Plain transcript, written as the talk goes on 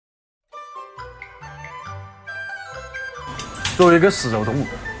作为一个食肉动物，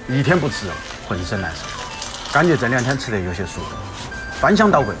一天不吃肉，浑身难受。感觉这2天吃得有些熟了。翻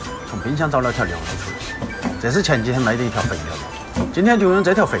箱倒柜，从冰箱找了条牛肉出来，这是前几天买的一条肥牛肉。今天就用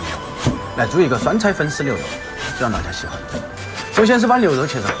这条肥牛来做一个酸菜粉丝牛肉，希望大家喜欢。首先是把牛肉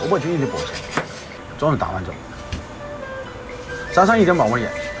切成厚薄均匀的薄片，装入大碗中，撒上一点毛毛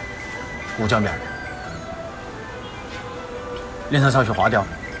盐、胡椒面，淋上少许花雕，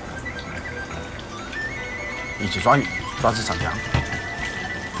一起抓匀，抓至上浆。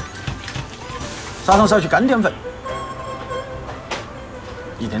撒上少许干淀粉，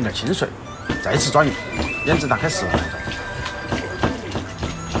一点点清水，再次抓匀，腌制大概10分钟。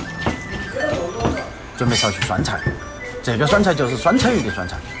准备少许酸菜，这个酸菜就是酸菜鱼的酸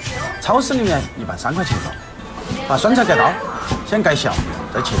菜，超市里面一般3块钱一包。把酸菜盖刀，先盖小，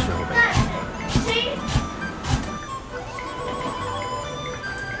再切水后备。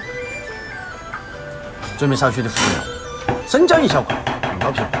准备少许的腐料，生姜1小块，用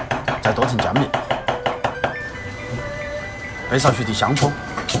刀片，再剁成姜面。备少许的香葱，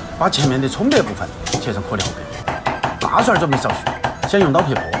把前面的葱白部分切成可料片。大蒜准备少许，先用刀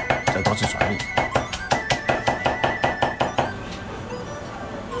撇破，再剁成蒜粒。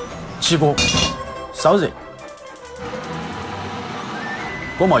起锅，烧热，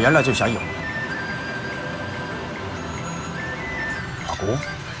锅冒烟了就下油，下锅，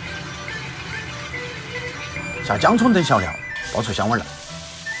下姜葱等小料，爆出香味来。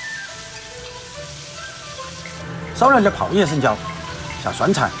少来点泡叶生椒，下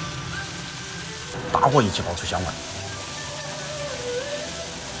酸菜，大火一起爆出香味。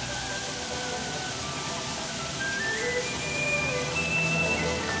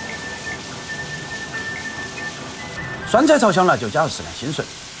酸菜炒香了，就加入适量清水，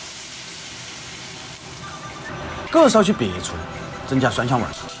狗肉少许别处，增加酸香味。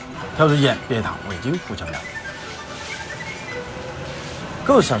调入盐、白糖、味精、胡椒面，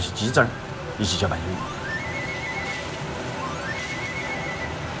狗肉少许鸡汁，一起搅拌均匀。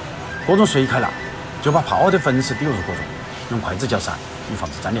锅中水开了，就把泡好的粉丝丢入锅中，用筷子搅散，以防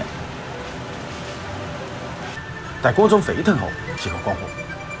止粘连。待锅中沸腾后，即可关火，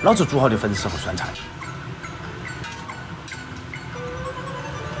捞出煮好的粉丝和酸菜，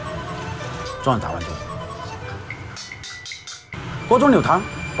装入大碗中。锅中留汤，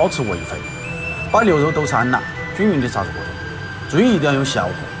保持微沸，把牛肉抖散了，均匀地撒入锅中，注意一定要用小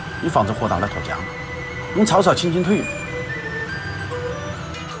火，以防止火大了脱浆。用炒勺轻轻推匀。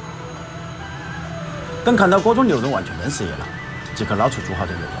等看到锅中牛肉完全焖适热了，即可捞出煮好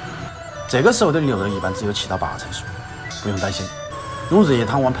的牛肉。这个时候的牛肉一般只有7到8成熟，不用担心。用热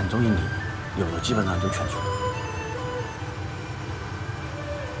汤往盆中一淋，牛肉基本上就全熟了。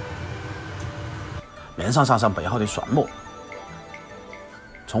面上撒上备好的蒜末、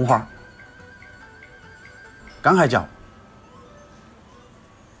葱花、干海椒、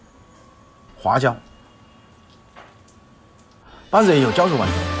花椒，把热油浇入碗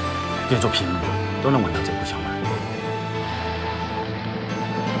中，隔着屏幕都能闻到这股香味。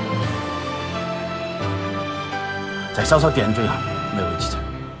再稍稍点缀一下，美味启程。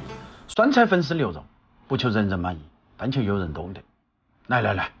酸菜粉丝牛肉，不求人人满意，但求有人懂得。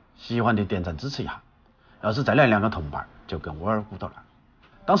来，喜欢的点赞支持一下。要是再来2个铜板，就更窝儿骨头了。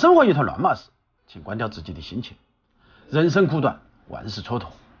当生活一团乱麻时，请关掉自己的心情。人生苦短，万事蹉跎。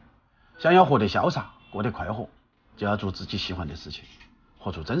想要活得潇洒，过得快活，就要做自己喜欢的事情，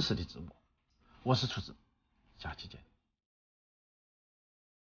活出真实的自我。我是厨子，下期见。